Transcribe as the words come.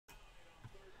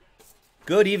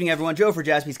Good evening, everyone. Joe for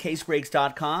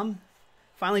jaspyscasebreaks.com.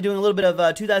 Finally doing a little bit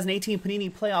of 2018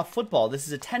 Panini Playoff Football. This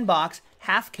is a 10-box,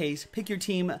 half case, pick your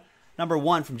team number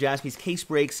 1 from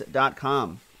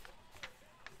jaspyscasebreaks.com.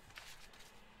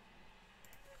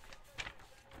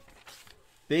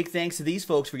 Big thanks to these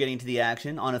folks for getting to the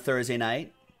action on a Thursday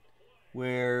night,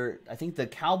 where I think the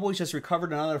Cowboys just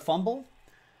recovered another fumble.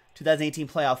 2018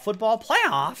 Playoff Football.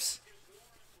 Playoffs?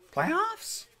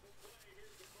 Playoffs?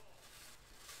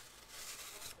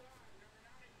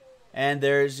 And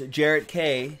there's Jarrett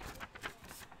K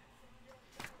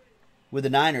with the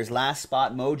Niners, last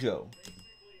spot mojo.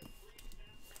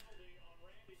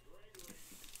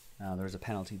 Now there's a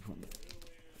penalty.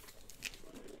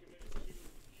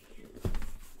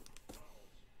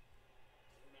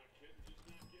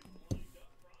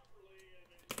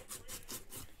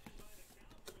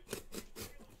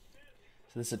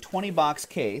 So this is a 20-box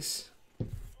case.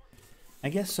 I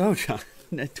guess so, John.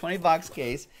 A 20-box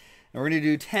case. And we're going to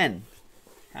do 10.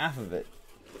 Half of it.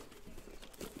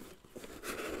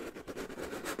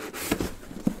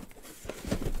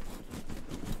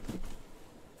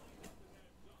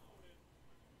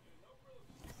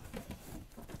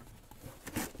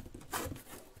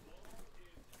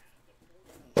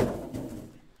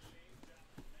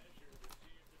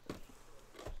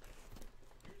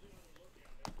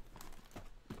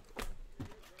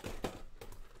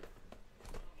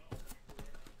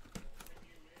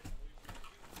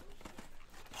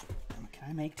 Can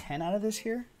I make 10 out of this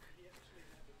here?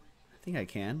 I think I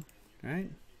can, right?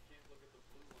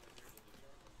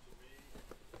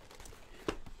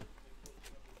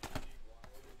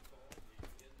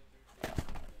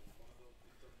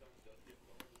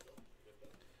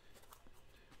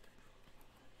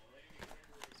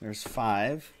 There's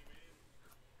 5.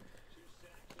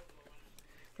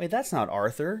 Wait, that's not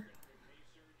Arthur.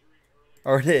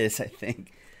 Or it is, I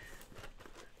think.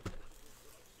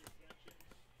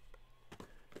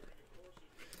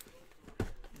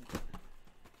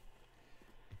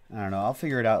 I don't know. I'll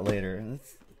figure it out later.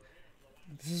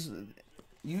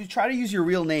 You try to use your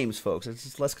real names, folks. It's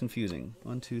just less confusing.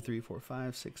 1, 2, 3, 4,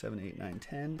 5, 6, 7, 8, 9,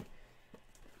 10.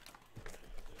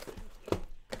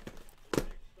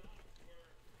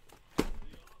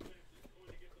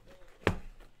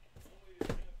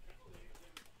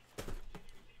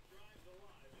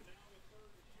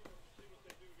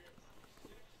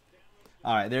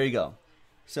 All right, there you go.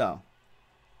 So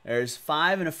there's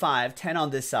 5 and a 5, 10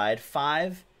 on this side,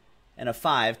 5 and a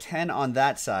 5, 10 on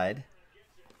that side.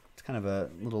 It's kind of a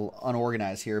little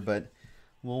unorganized here, but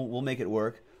we'll make it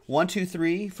work. 1, 2,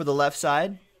 3 for the left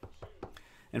side,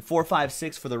 and 4, 5,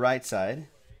 6 for the right side.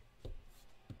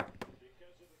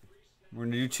 We're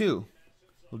going to do 2.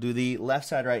 We'll do the left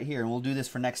side right here, and we'll do this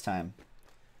for next time.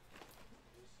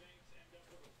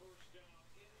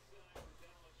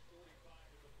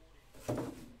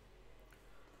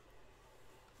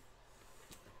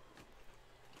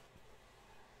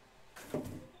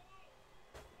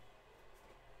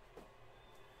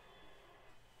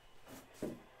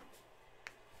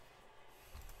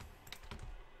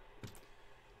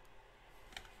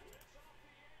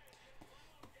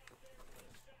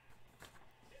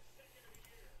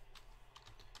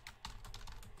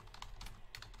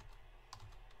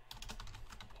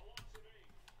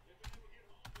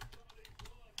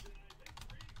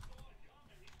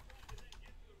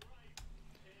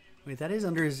 Wait, that is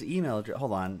under his email address.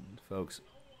 Hold on, folks.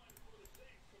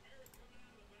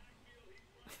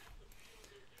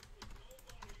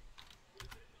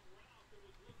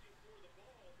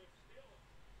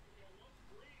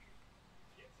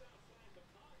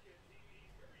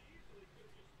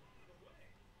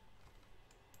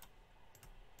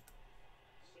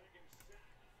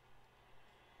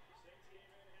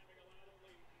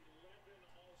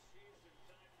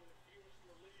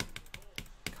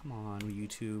 Come on,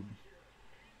 YouTube.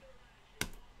 I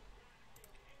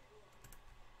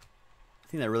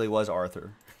think that really was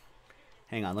Arthur.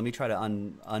 Hang on, let me try to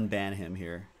unban him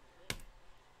here.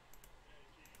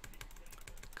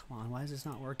 Come on, why is this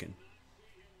not working?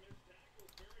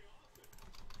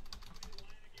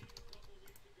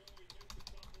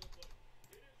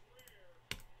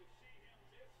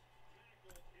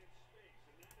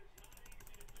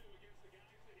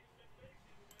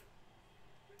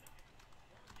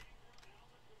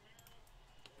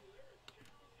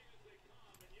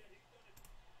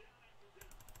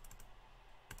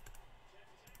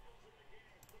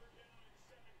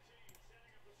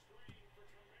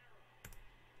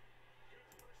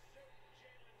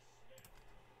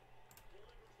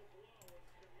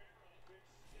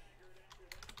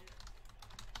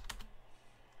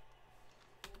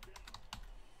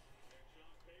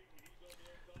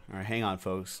 All right, hang on,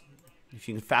 folks. If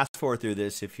you can fast forward through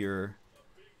this, if you're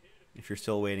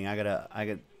still waiting, I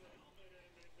got.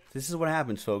 This is what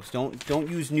happens, folks. Don't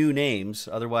use new names.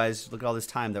 Otherwise, look at all this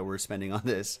time that we're spending on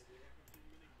this.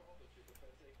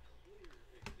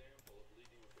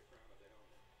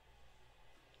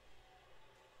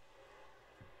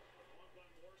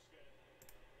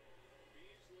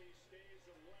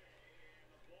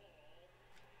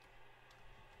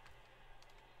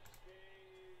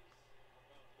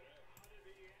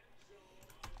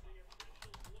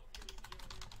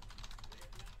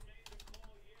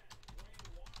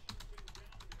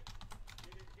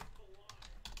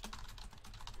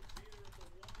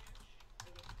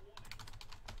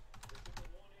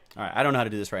 All right, I don't know how to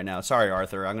do this right now. Sorry,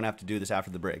 Arthur. I'm going to have to do this after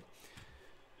the break.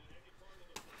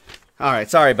 All right,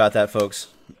 sorry about that, folks.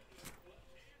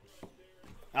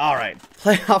 All right,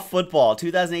 playoff football.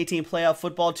 2018 playoff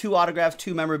football. 2 autographs,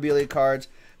 2 memorabilia cards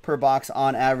per box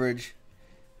on average.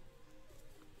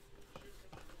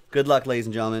 Good luck, ladies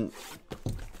and gentlemen.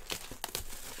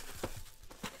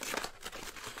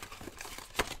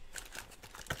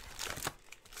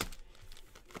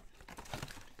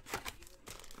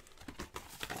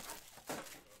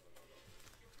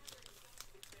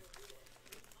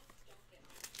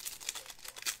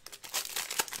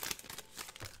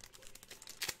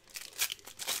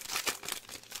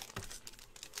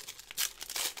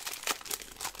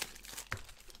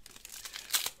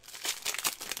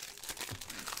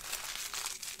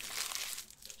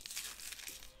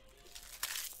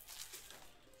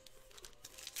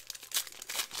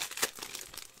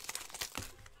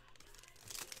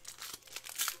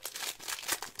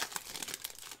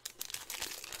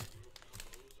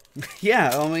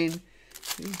 Yeah, I mean,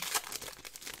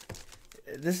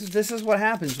 this is what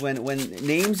happens when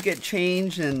names get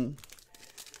changed and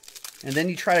then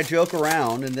you try to joke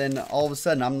around and then all of a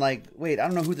sudden I'm like, wait, I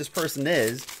don't know who this person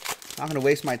is. I'm not going to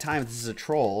waste my time if this is a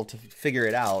troll to figure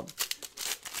it out.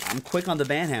 I'm quick on the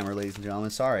banhammer, ladies and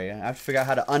gentlemen. Sorry, I have to figure out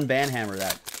how to unbanhammer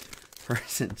that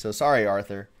person. So sorry,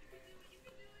 Arthur.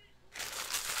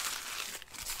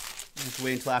 Let's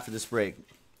wait until after this break.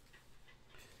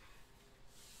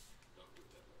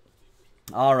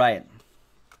 All right.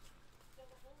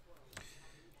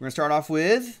 We're going to start off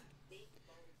with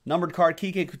numbered card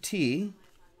Kike Kuti.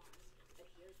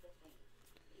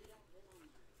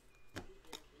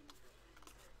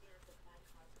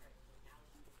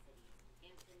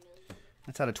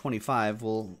 That's out of 25.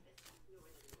 We'll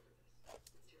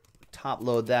top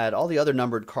load that. All the other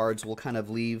numbered cards we'll kind of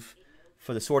leave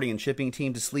for the sorting and shipping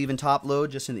team to sleeve and top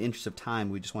load. Just in the interest of time,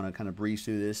 we just want to kind of breeze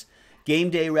through this. Game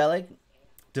Day Relic.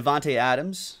 Devontae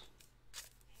Adams.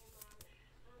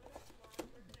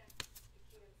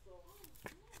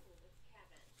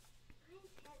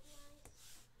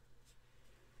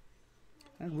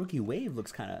 That rookie wave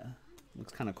looks kind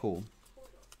of cool.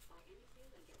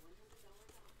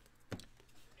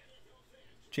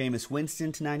 Jameis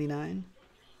Winston to 99.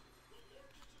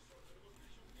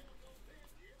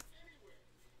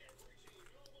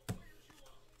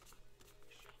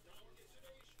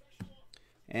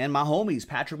 And my homies,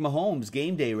 Patrick Mahomes,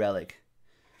 Game Day Relic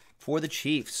for the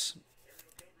Chiefs.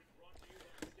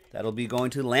 That'll be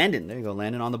going to Landon. There you go,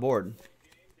 Landon on the board.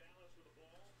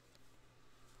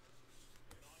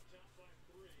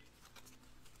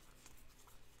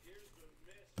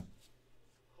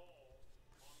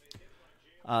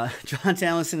 John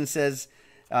Taliesin says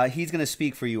he's going to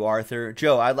speak for you, Arthur.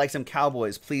 Joe, I'd like some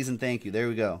Cowboys, please and thank you. There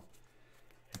we go.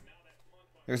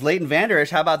 There's Leighton Vander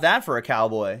Esch. How about that for a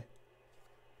Cowboy?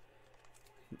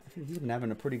 I think he's been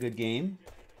having a pretty good game.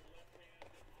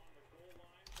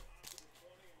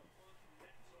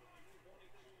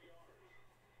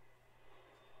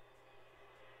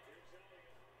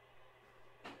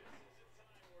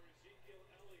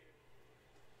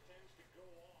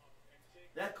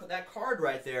 That card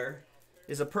right there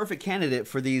is a perfect candidate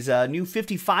for these new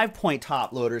 55-point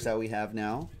top loaders that we have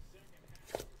now.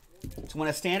 So when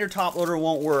a standard top loader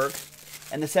won't work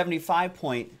and the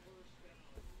 75-point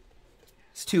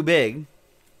is too big,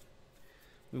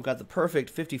 we've got the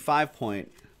perfect 55-point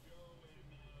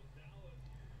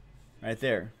right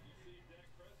there.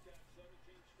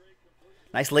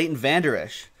 Nice Leighton Vander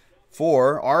Esch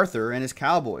for Arthur and his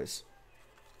Cowboys.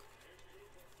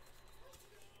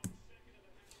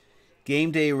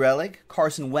 Game Day Relic,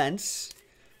 Carson Wentz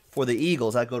for the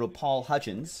Eagles. I go to Paul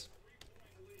Hutchins.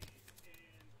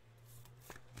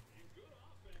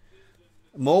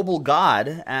 Mobile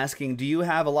God asking, do you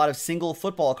have a lot of single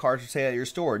football cards for sale at your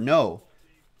store? No,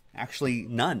 actually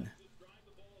none.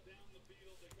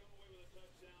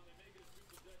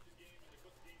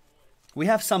 We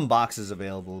have some boxes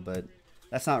available, but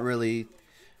That's not really...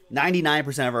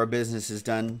 99% of our business is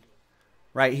done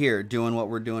right here, doing what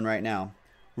we're doing right now.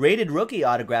 Rated rookie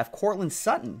autograph, Cortland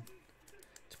Sutton.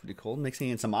 It's pretty cool. Mixing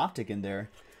in some optic in there.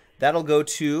 That'll go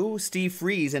to Steve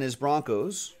Freeze and his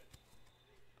Broncos.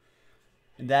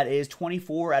 And that is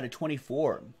 24 out of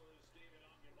 24.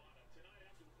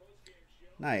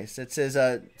 Nice. It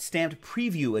says stamped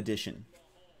preview edition.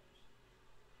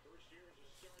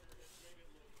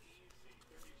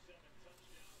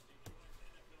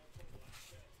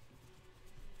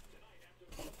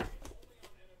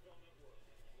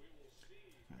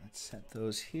 Let's set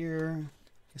those here.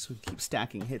 Guess we keep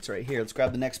stacking hits right here. Let's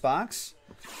grab the next box.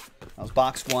 That was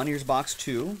box 1. Here's box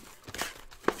 2.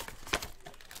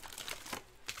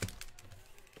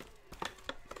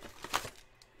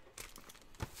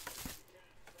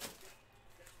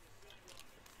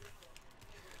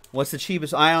 What's the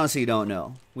cheapest? I honestly don't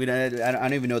know. I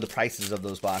don't even know the prices of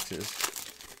those boxes.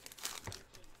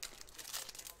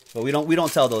 But we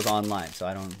don't sell those online, so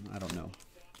I don't know.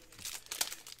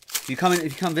 If you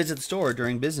come visit the store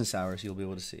during business hours, you'll be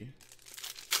able to see.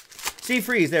 Steve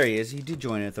Freeze, there he is. He did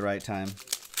join it at the right time.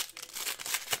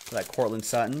 For that Cortland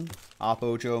Sutton,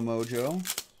 Oppo Joe Mojo.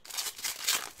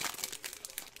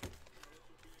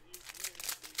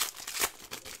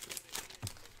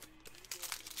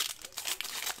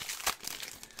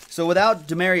 So without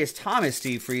Demaryius Thomas,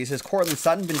 Steve Freeze, has Cortland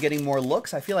Sutton been getting more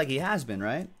looks? I feel like he has been,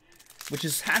 right? Which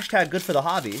is hashtag good for the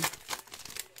hobby.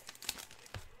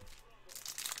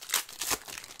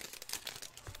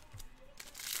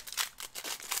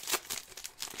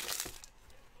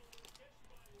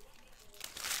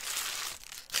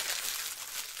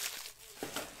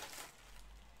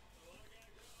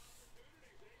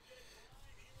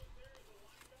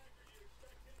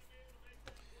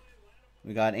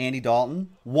 We got Andy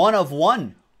Dalton. 1 of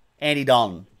 1 Andy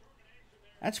Dalton.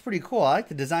 That's pretty cool. I like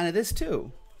the design of this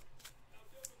too.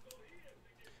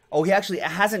 Oh, he actually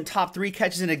hasn't topped 3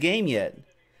 catches in a game yet.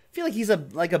 I feel like he's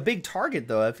like a big target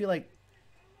though. I feel like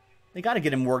they got to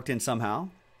get him worked in somehow.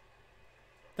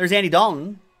 There's Andy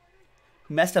Dalton,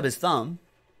 who messed up his thumb.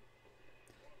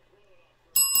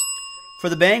 For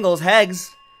the Bengals, Heggs,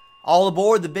 all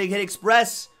aboard the Big Hit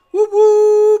Express. Whoop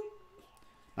whoop.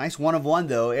 Nice 1 of 1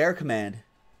 though, Air Command.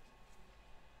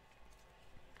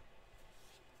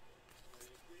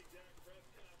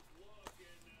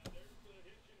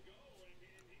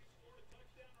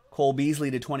 Cole Beasley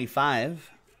to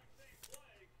 25.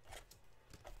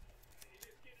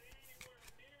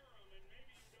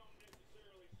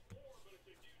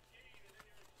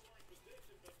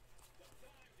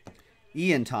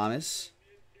 Ian Thomas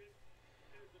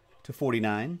to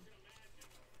 49.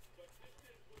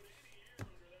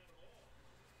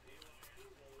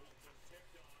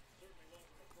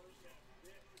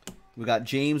 We got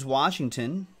James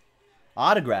Washington,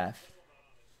 autograph.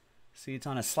 See, it's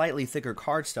on a slightly thicker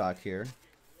cardstock here.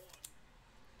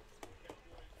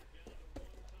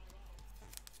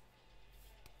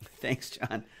 Thanks,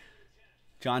 John.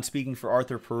 John speaking for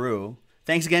Arthur Peru.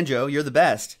 Thanks again, Joe. You're the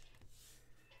best.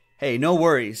 Hey, no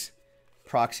worries,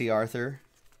 Proxy Arthur.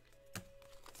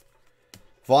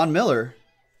 Von Miller,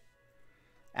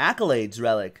 Accolades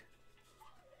relic.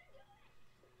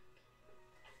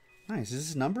 Nice. Is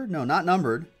this numbered? No, not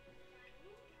numbered.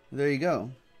 There you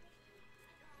go.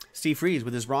 Steve Freeze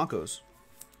with his Broncos.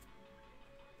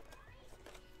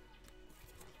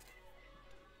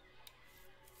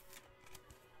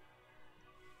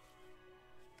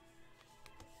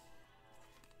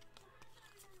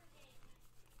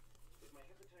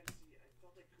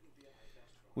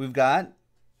 We've got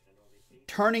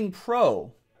Turning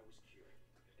Pro.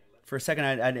 For a second,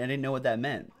 I didn't know what that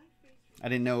meant. I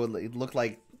didn't know it looked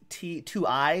like two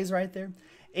eyes right there.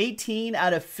 18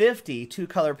 out of 50,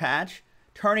 2-color patch.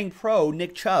 Turning Pro,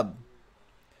 Nick Chubb.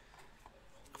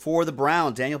 For the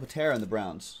Browns, Daniel Patera and the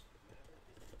Browns.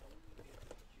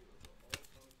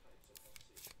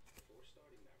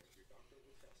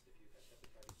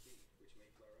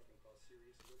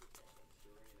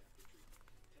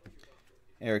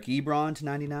 Eric Ebron to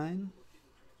 99.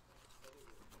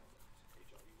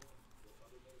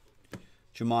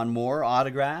 Jamon Moore,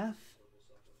 autograph.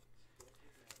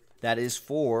 That is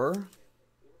for...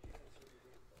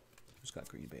 Who's got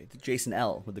Green Bay? Jason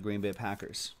L. with the Green Bay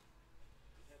Packers.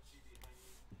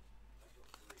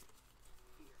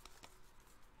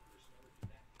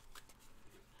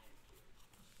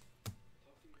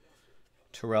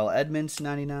 Terrell Edmonds,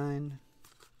 99.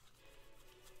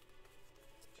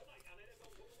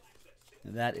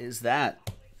 And that is that.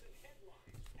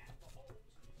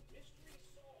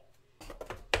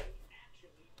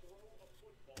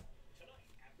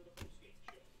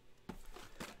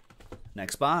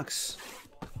 Next box.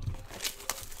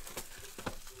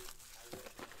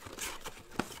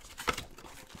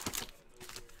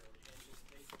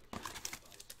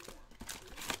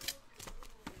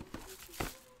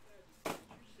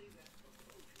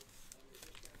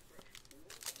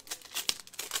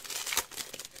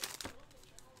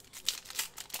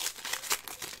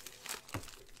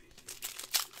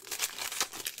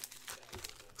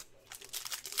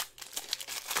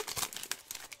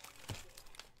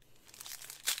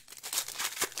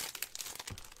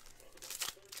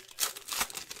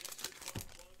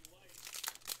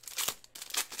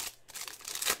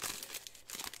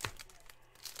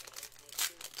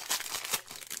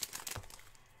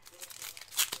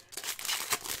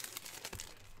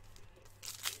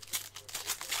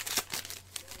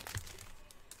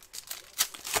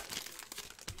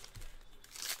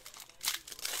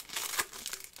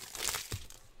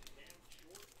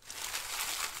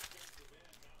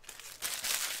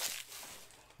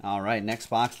 All right, next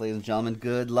box, ladies and gentlemen.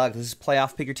 Good luck. This is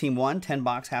playoff pick your team 1, 10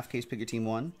 box, half case pick your team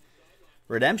 1.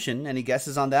 Redemption, any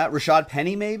guesses on that? Rashad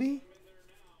Penny, maybe?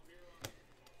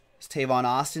 It's Tavon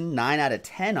Austin, 9 out of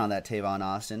 10 on that Tavon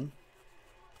Austin.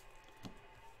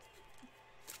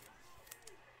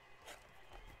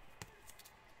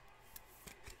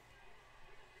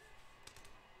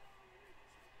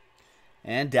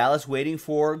 And Dallas waiting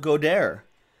for Goddard,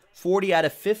 40 out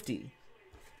of 50.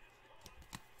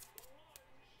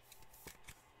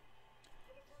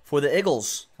 For the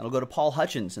Eagles, that'll go to Paul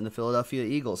Hutchins and the Philadelphia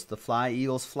Eagles. The Fly,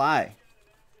 Eagles, Fly.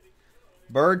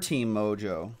 Bird Team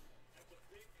Mojo.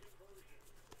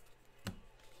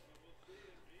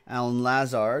 Alan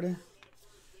Lazard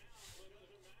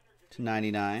to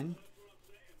 99.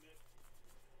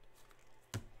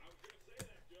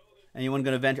 Anyone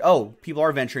going to venture? Oh, people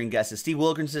are venturing guesses. Steve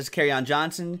Wilkins says Kerryon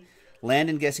Johnson.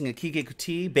 Landon guessing a Kike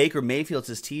Kuti. Baker Mayfield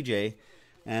says TJ.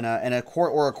 And a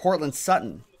Cortland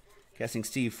Sutton. Guessing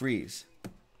Steve Freeze.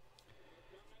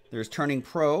 There's Turning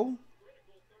Pro.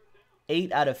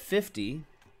 8 out of 50.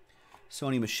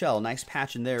 Sony Michel. Nice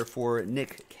patch in there for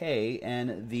Nick K.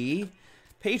 and the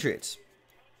Patriots.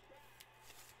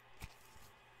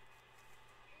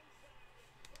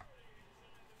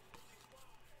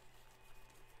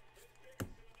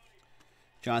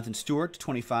 Jonathan Stewart,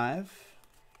 25.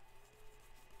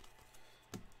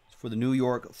 For the New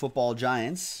York Football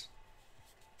Giants.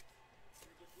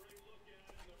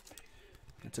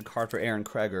 It's a card for Aaron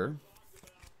Kreger.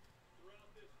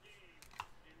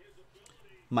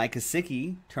 Mike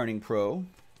Gesicki, turning pro.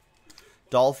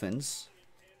 Dolphins.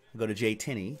 We'll go to Jay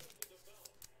Tinney.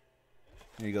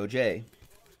 There you go, Jay.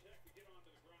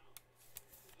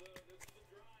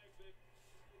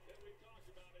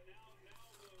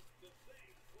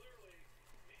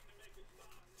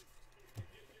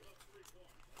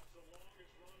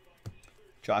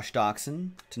 Josh Doxson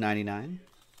to 99.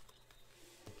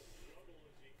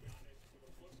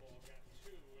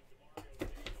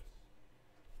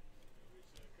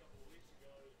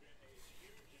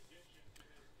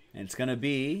 And it's going to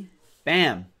be,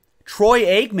 bam, Troy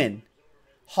Aikman.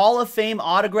 Hall of Fame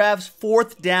autographs,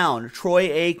 4th down. Troy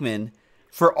Aikman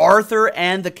for Arthur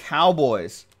and the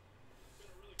Cowboys.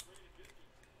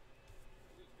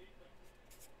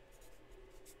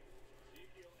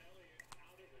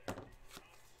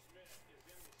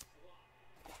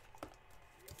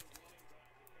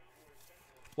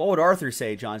 What would Arthur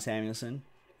say, John Samuelson,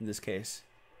 in this case?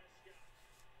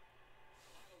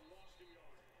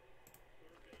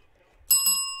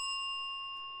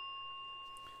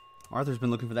 Arthur's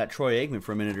been looking for that Troy Aikman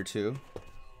for a minute or two.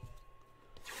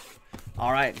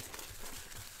 All right.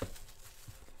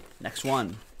 Next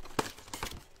one.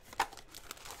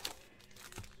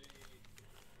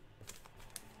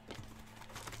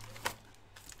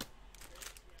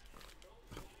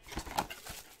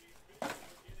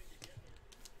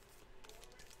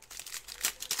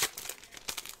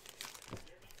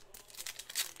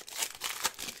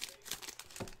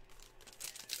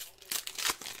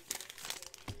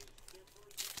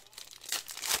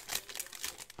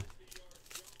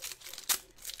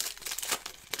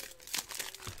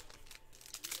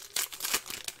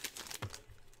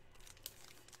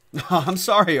 I'm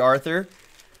sorry, Arthur.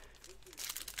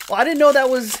 Well, I didn't know that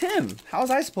was him. How was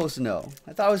I supposed to know?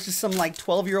 I thought it was just some like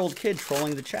 12-year-old kid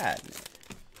trolling the chat.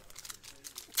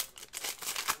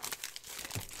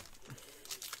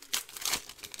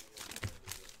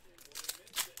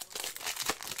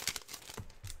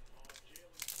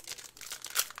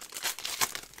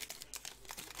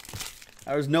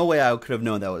 There was no way I could have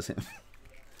known that was him.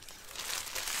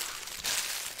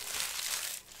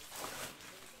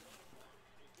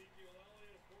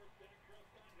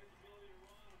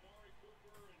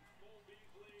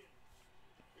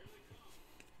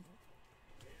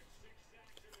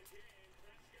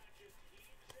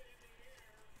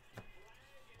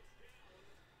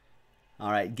 All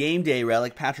right, game day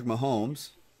relic, Patrick Mahomes.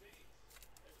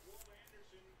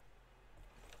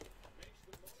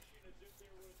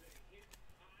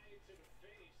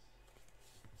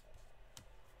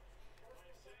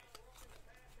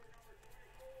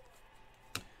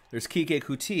 There's Kike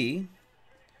Kuti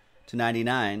to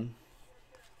 99.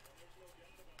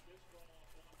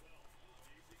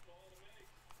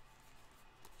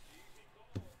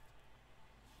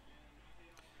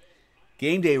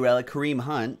 Game day relic, Kareem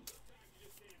Hunt.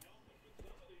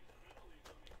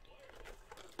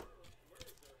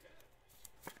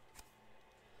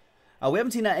 We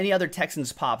haven't seen any other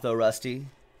Texans pop, though, Rusty.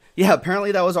 Yeah,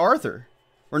 apparently that was Arthur.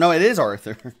 Or no, it is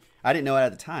Arthur. I didn't know it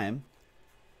at the time.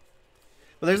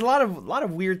 But there's a lot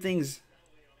of weird things.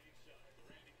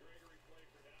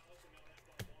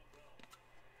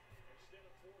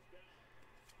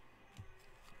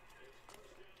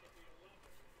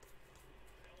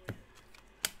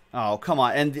 Oh, come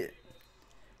on.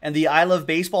 And the I Love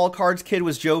Baseball cards kid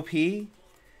was Joe P.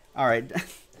 All right.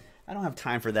 I don't have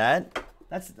time for that.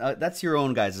 That's your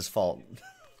own guys' fault.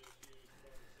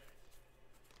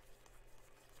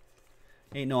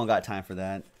 Ain't no one got time for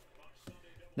that.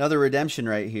 Another redemption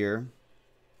right here.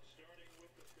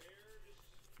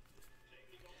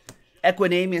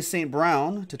 Equinemius St.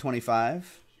 Brown to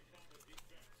 25.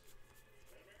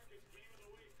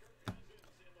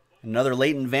 Another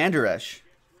Leighton Vander Esch.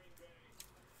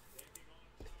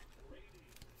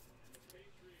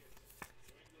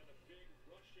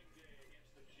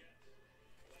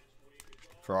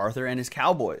 For Arthur and his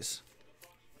Cowboys.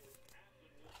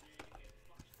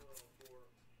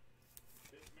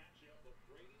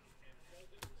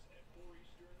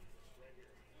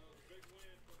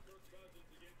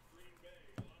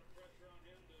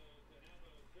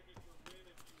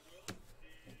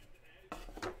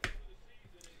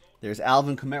 There's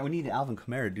Alvin Kamara. We need Alvin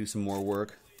Kamara to do some more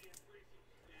work.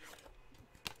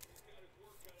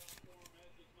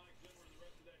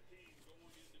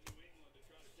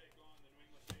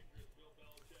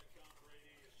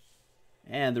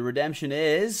 And the redemption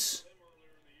is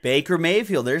Baker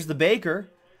Mayfield. There's the Baker.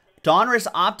 Donruss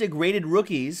Optic Rated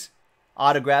Rookies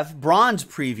autograph bronze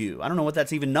preview. I don't know what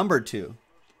that's even numbered to.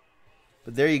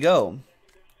 But there you go.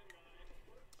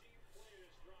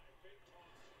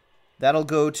 That'll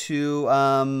go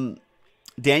to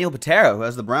Daniel Patera, who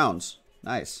has the Browns.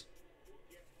 Nice.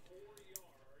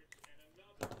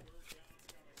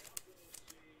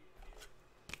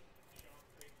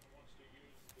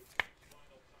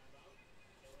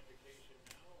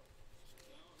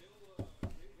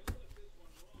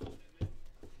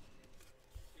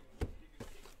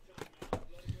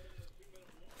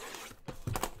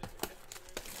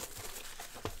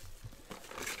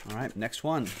 All right, next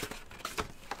one.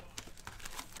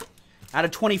 Out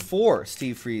of 24,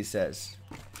 Steve Freeze says.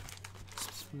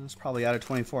 That's probably out of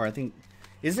 24. I think,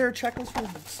 is there a checklist for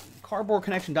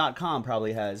cardboardconnection.com?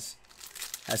 Probably has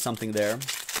something there.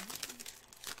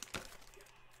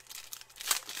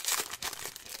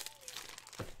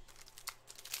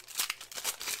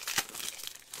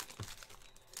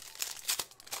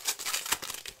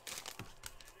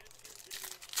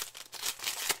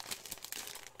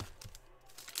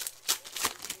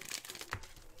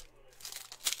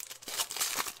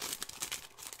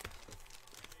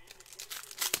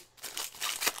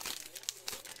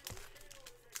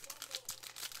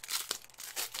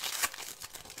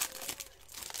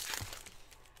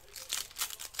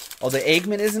 Oh, the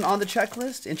Eggman isn't on the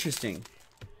checklist? Interesting.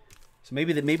 So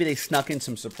maybe they snuck in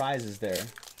some surprises there.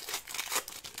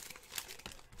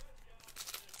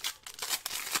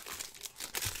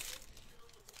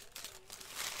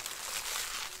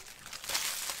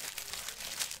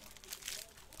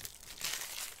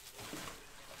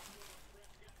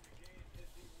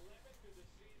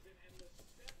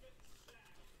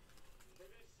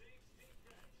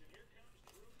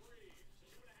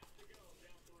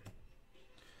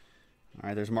 All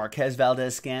right, there's Marquez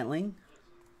Valdez-Scantling.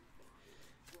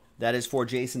 That is for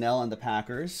Jason L. and the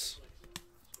Packers.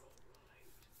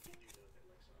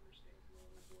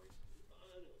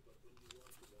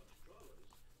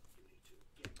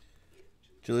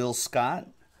 Jaleel Scott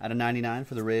out of 99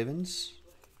 for the Ravens.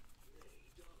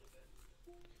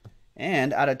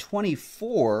 And out of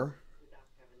 24,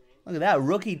 look at that,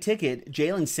 rookie ticket,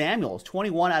 Jalen Samuels,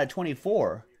 21 out of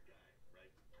 24.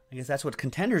 I guess that's what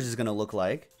Contenders is going to look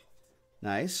like.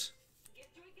 Nice.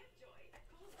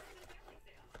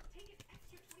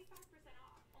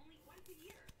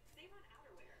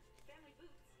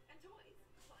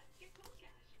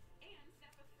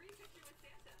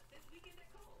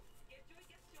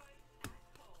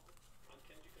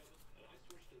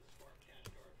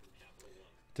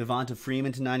 Devonta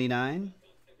Freeman to 99.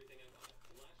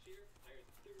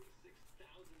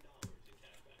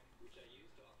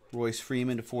 Royce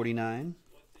Freeman to 49.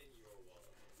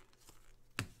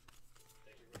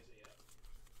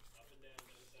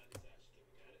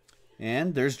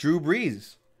 And there's Drew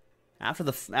Brees. After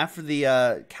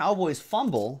the Cowboys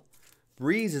fumble,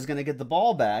 Brees is going to get the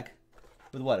ball back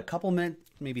with what, a couple minutes,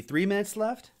 maybe 3 minutes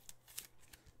left?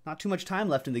 Not too much time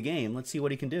left in the game. Let's see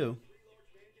what he can do.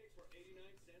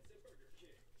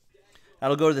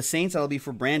 That'll go to the Saints. That'll be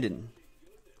for Brandon.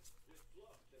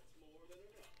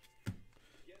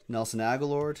 Nelson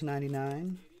Aguilar to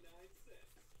 99.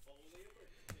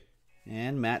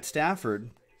 And Matt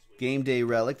Stafford. Game day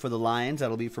relic for the Lions.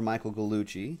 That'll be for Michael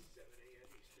Gallucci.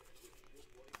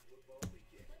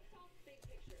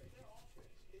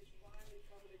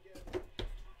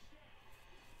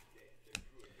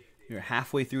 You're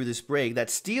halfway through this break. That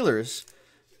Steelers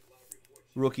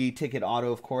rookie ticket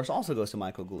auto, of course, also goes to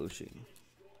Michael Gallucci.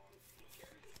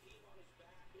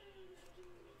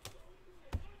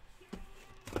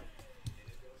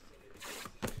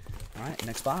 All right,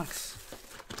 next box.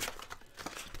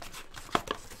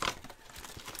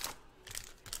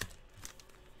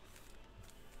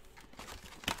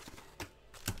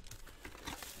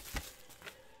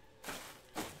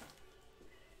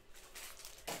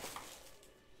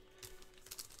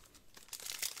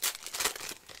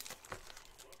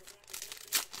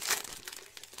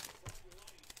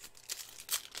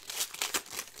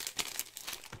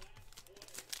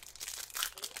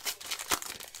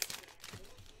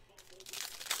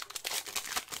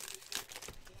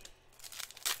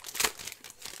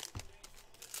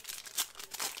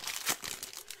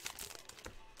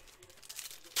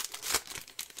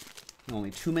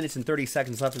 Only 2 minutes and 30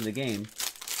 seconds left in the game.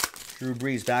 Drew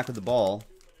Brees back with the ball.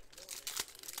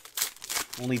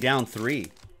 Only down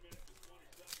 3.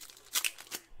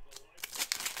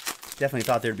 Definitely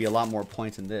thought there'd be a lot more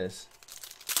points in this.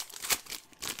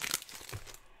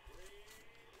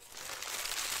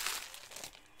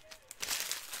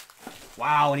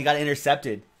 Wow, and he got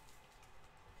intercepted.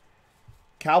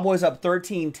 Cowboys up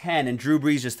 13-10, and Drew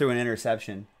Brees just threw an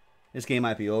interception. This game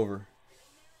might be over.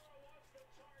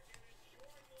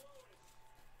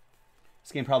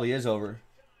 This game probably is over.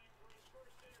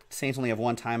 Saints only have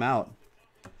 1 timeout.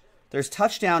 There's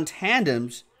touchdown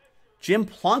tandems. Jim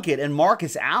Plunkett and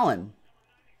Marcus Allen.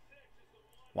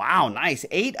 Wow, nice.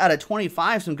 8 out of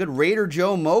 25. Some good Raider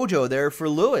Joe mojo there for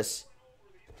Lewis.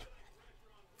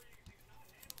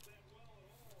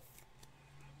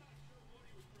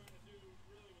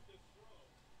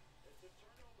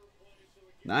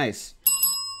 Nice.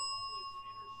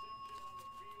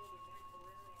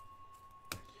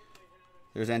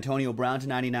 There's Antonio Brown to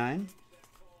 99.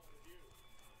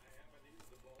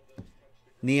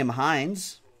 Nyheim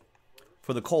Hines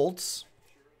for the Colts.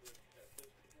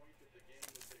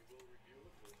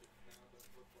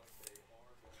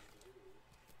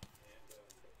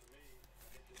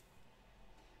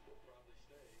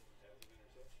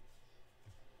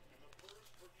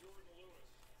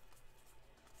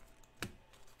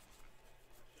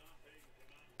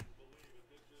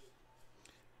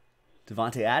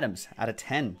 Devontae Adams out of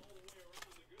 10.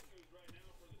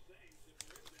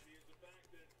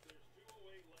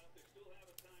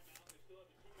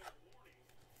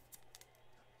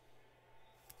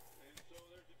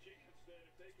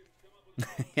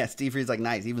 Yeah, Steve Free's like,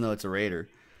 nice, even though it's a Raider.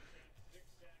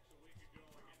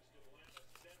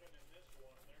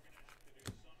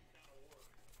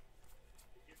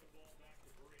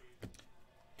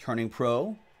 Turning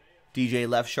pro, DJ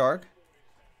Left Shark.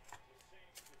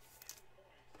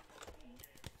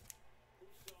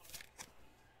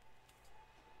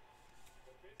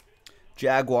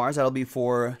 Jaguars, that'll be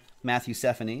for Matthew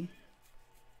Stephanie.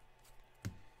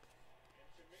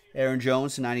 Aaron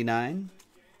Jones to 99.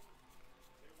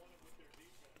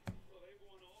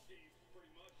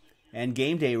 And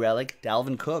game day relic,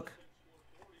 Dalvin Cook.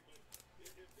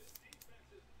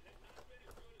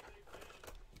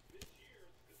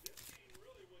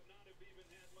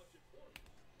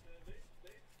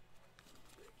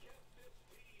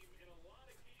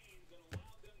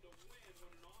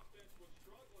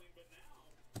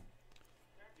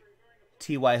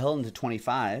 T.Y. Hilton to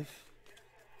 25.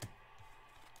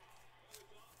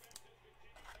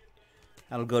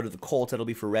 That'll go to the Colts. That'll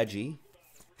be for Reggie.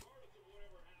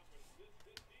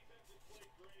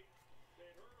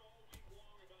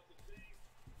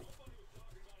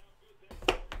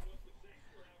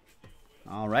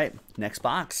 All right, next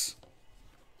box.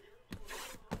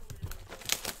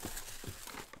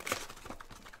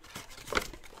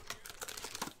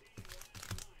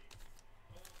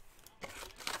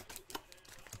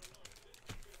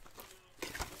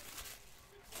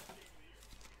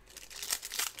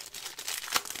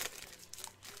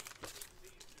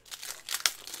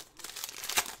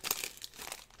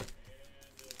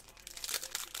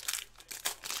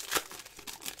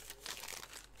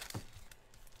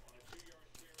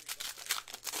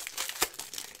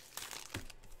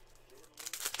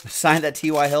 Sign that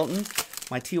T.Y. Hilton.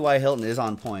 My T.Y. Hilton is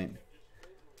on point.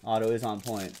 Auto is on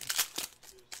point.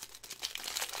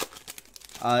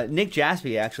 Nick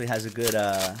Jaspy actually has a good,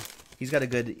 he's got a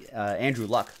good Andrew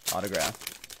Luck autograph.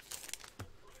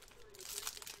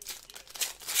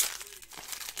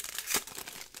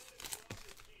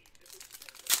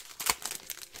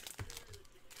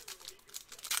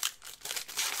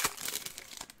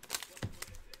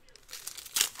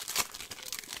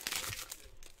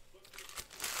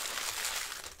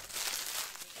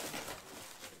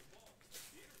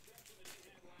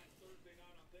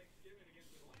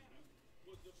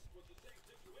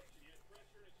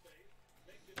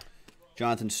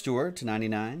 Jonathan Stewart to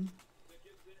 99.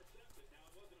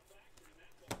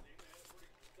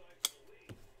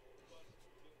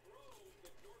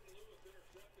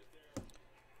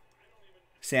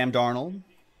 Sam Darnold.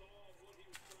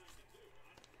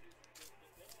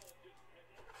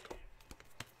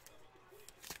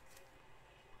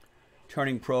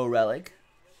 Turning pro relic.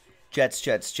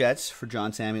 Jets for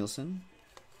John Samuelson.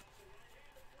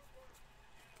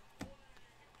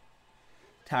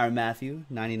 Tyrann Mathieu,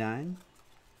 99.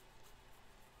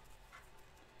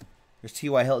 There's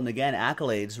T.Y. Hilton again,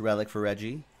 accolades relic for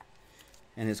Reggie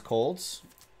and his Colts.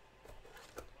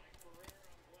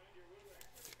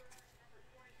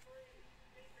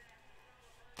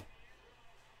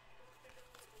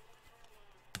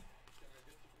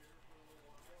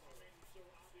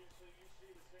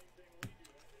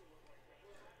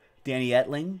 Danny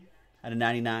Etling out of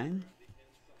 99.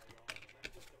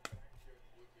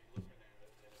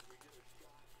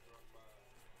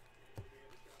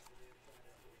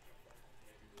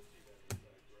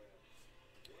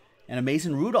 And a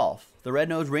Mason Rudolph, the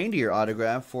red-nosed reindeer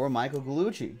autograph for Michael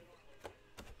Gallucci.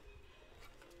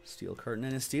 Steel Curtain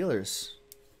and his Steelers.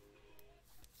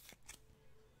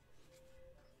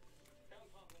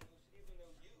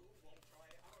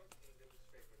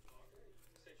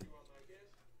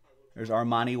 There's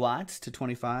Armani Watts to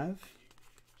 25.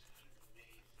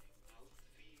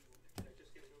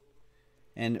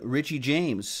 And Richie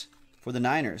James for the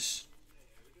Niners.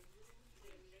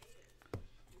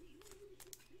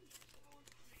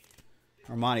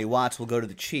 Armani Watts will go to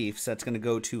the Chiefs. That's going to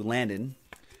go to Landon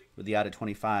with the out of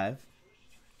 25.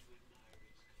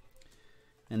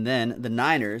 And then the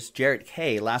Niners, Jarrett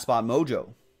K, last spot mojo.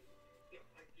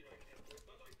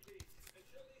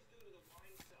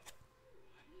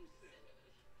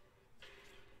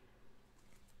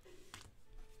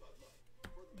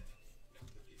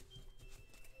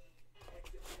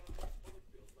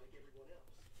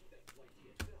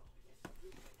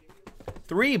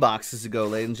 Three boxes to go,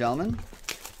 ladies and gentlemen.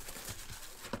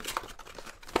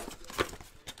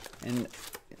 And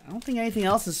I don't think anything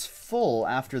else is full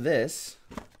after this.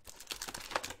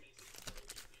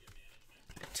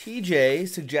 TJ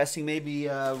suggesting maybe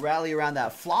rally around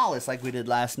that flawless like we did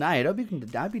last night.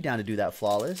 I'd be down to do that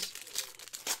flawless.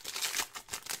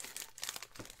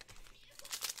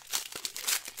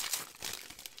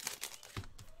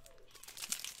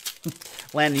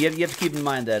 Landon, you have to keep in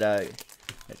mind that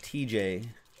TJ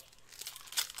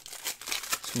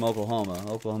is from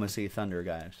Oklahoma City Thunder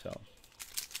guy, so.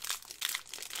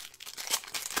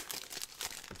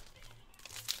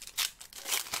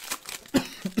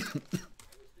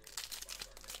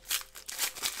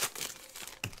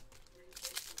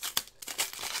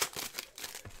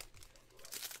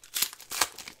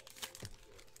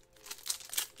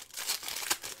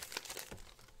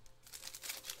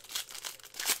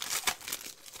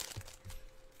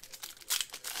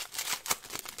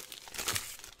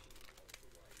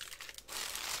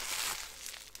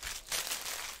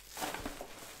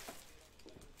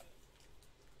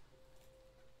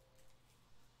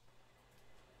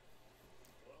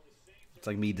 It's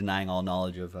like me denying all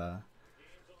knowledge of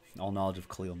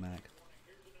Khalil Mack.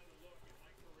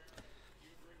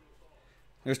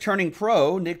 There's turning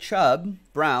pro, Nick Chubb,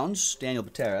 Browns, Daniel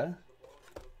Patera.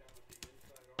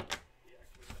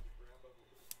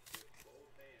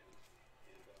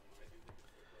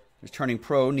 There's turning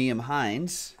pro, Nyheim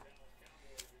Hines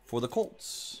for the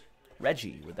Colts.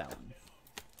 Reggie with that one.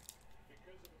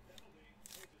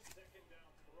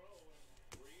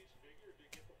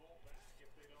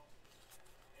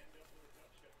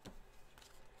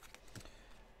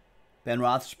 Ben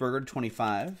Roethlisberger,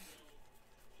 25.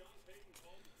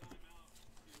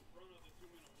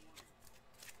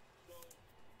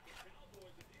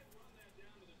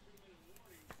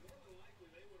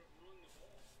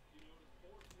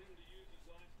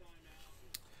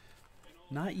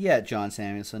 Not yet, John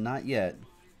Samuelson, not yet.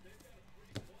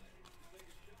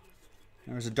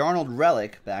 There was a Darnold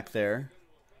relic back there.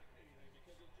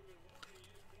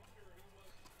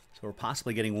 So we're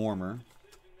possibly getting warmer.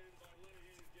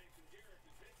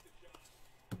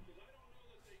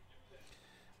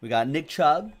 We got Nick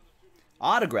Chubb,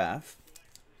 autograph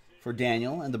for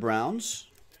Daniel and the Browns.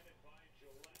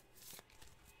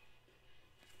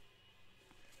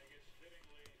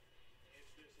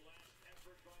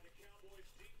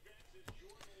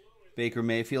 Baker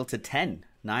Mayfield to 10.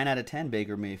 9 out of 10,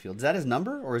 Baker Mayfield. Is that his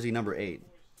number, or is he number 8?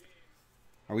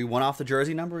 Are we one off the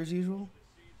jersey number as usual?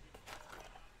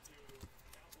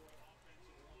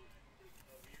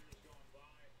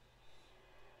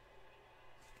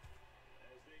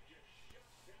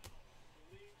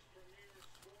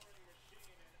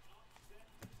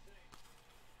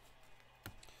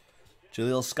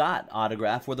 Jaleel Scott,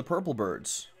 autograph for the Purple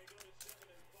Birds.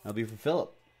 That'll be for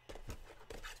Philip.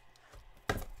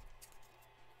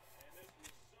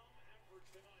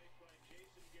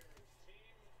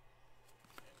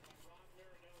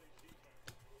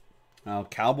 Now,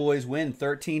 Cowboys win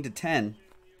 13-10.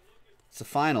 It's the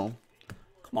final.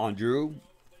 Come on, Drew.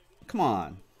 Come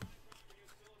on.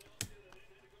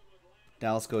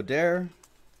 Dallas Goedert.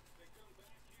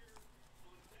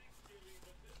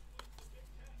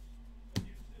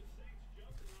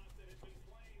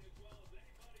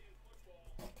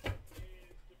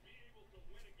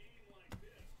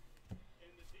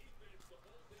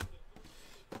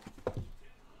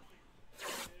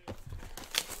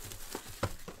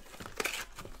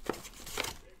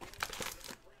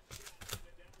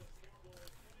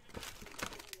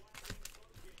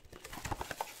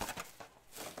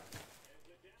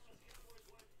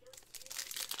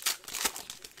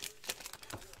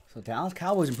 So Dallas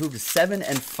Cowboys improved to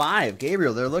 7-5.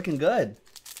 Gabriel, they're looking good.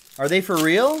 Are they for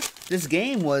real? This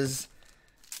game was,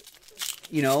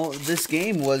 you know, this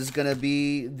game was going to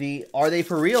be the are they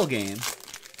for real game.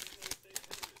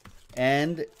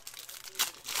 And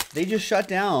they just shut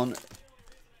down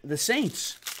the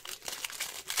Saints.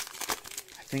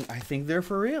 I think they're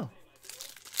for real.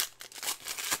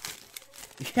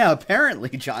 Yeah,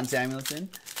 apparently, John Samuelson.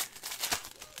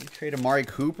 You trade Amari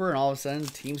Cooper and all of a sudden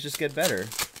teams just get better.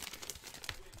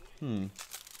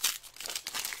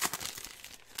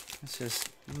 It's just,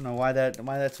 I don't know why that's, I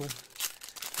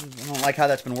don't like how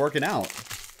that's been working out.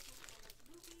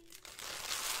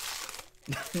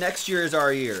 Next year is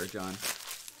our year, John.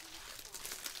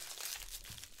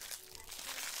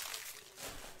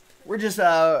 We're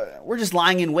just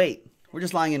lying in wait. We're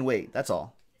just lying in wait, that's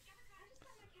all.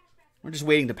 We're just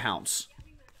waiting to pounce.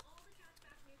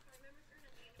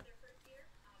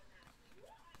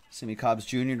 Simmie Cobbs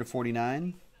Jr. to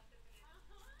 49.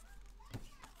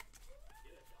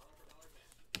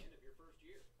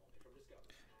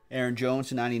 Aaron Jones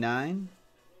to 99.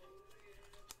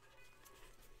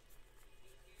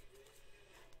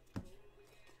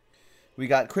 We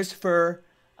got Christopher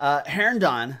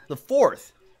Herndon, the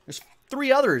 4th. There's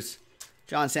 3 others.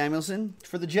 John Samuelson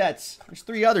for the Jets. There's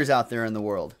 3 others out there in the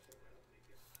world.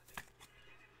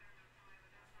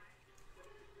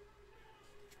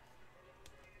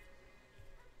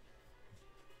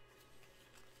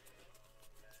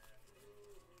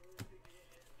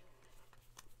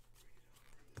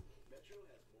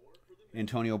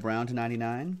 Antonio Brown to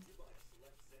 99.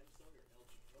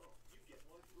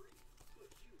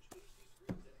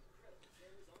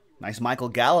 Nice Michael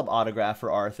Gallup autograph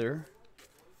for Arthur.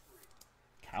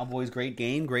 Cowboys, great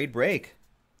game, great break.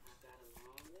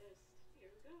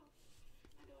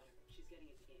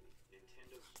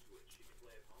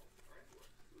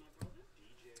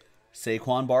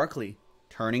 Saquon Barkley,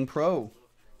 turning pro.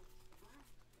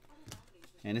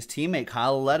 And his teammate,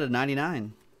 Kyle Aletta,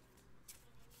 99.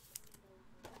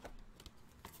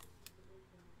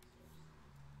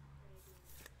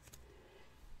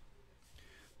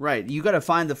 Right, you got to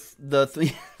find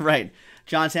the right.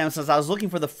 John Sam says I was looking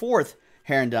for the 4th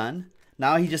Herndon.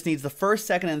 Now he just needs the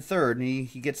 1st, 2nd, and 3rd, and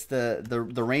he gets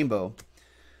the rainbow.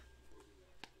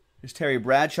 There's Terry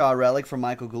Bradshaw relic from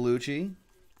Michael Gallucci.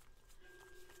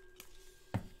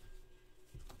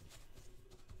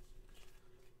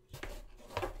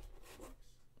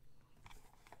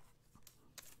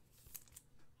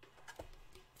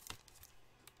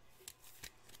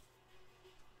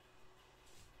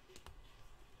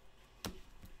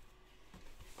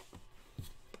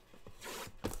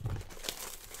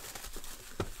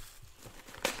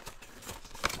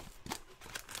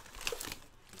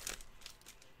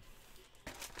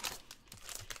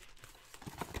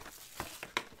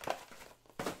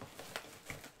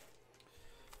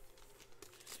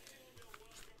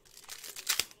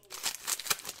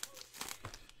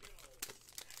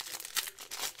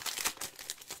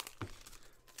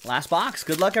 Last box.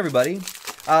 Good luck, everybody.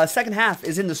 Second half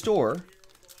is in the store,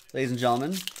 ladies and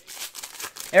gentlemen.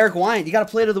 Eric Wyant, you got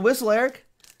to play to the whistle, Eric.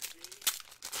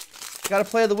 You got to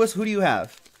play to the whistle. Who do you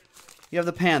have? You have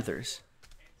the Panthers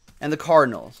and the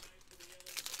Cardinals.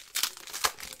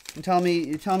 You telling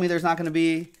me there's not going to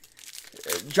be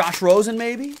Josh Rosen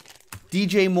maybe?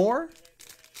 DJ Moore?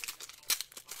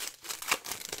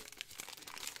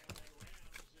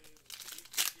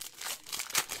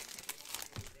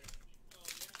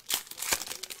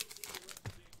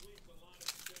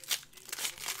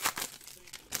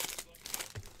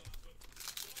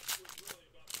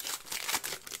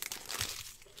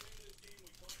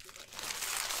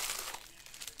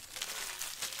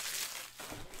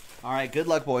 All right, good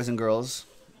luck, boys and girls.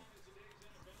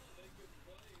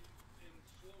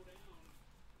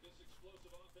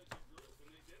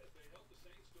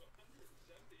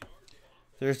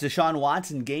 There's Deshaun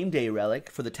Watson game day relic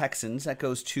for the Texans. That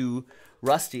goes to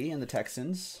Rusty and the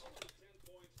Texans.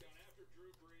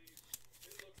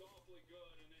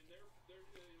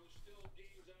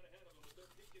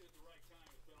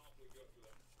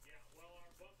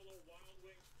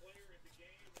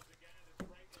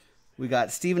 We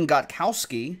got Steven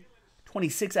Gostkowski,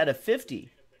 26 out of 50.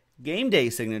 Game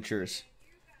day signatures.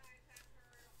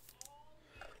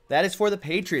 That is for the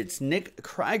Patriots. Nick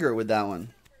Krieger with that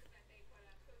one.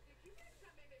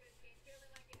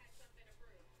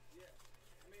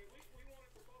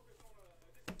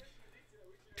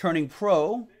 Turning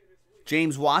pro,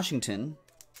 James Washington.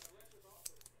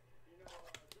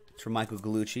 It's for Michael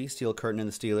Gallucci, Steel Curtain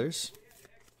and the Steelers.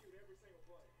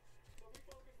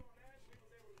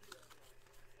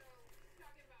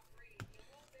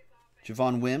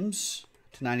 Javon Wims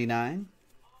 /99.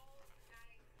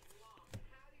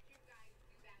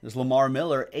 There's Lamar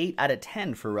Miller, 8 out of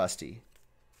 10 for Rusty.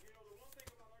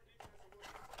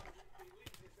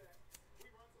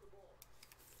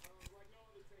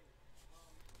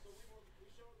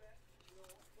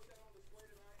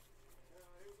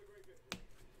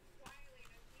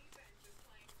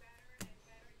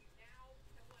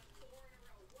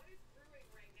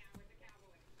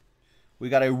 We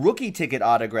got a rookie ticket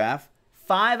autograph,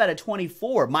 5 out of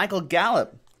 24. Michael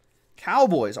Gallup,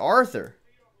 Cowboys, Arthur.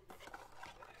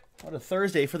 What a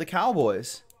Thursday for the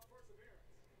Cowboys.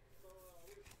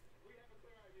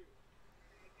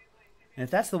 And if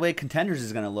that's the way Contenders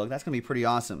is going to look, that's going to be pretty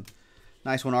awesome.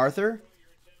 Nice one, Arthur.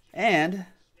 And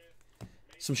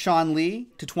some Sean Lee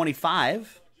 /25. I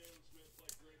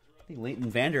think Leighton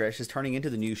Vander Esch is turning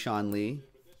into the new Sean Lee.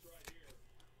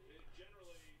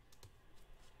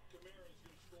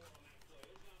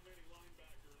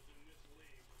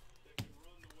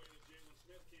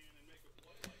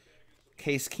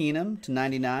 Case Keenum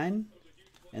 /99.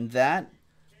 And that,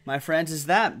 my friends, is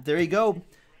that. There you go.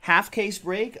 Half case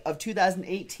break of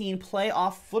 2018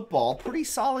 playoff football. Pretty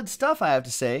solid stuff, I have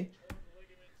to say.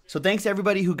 So thanks to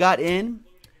everybody who got in.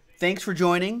 Thanks for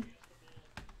joining.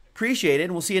 Appreciate it.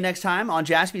 And we'll see you next time on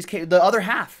Jaspy's Case. The other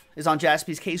half is on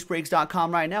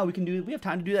jaspyscasebreaks.com right now. We have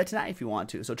time to do that tonight if you want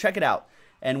to. So check it out.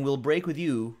 And we'll break with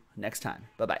you next time.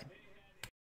 Bye-bye.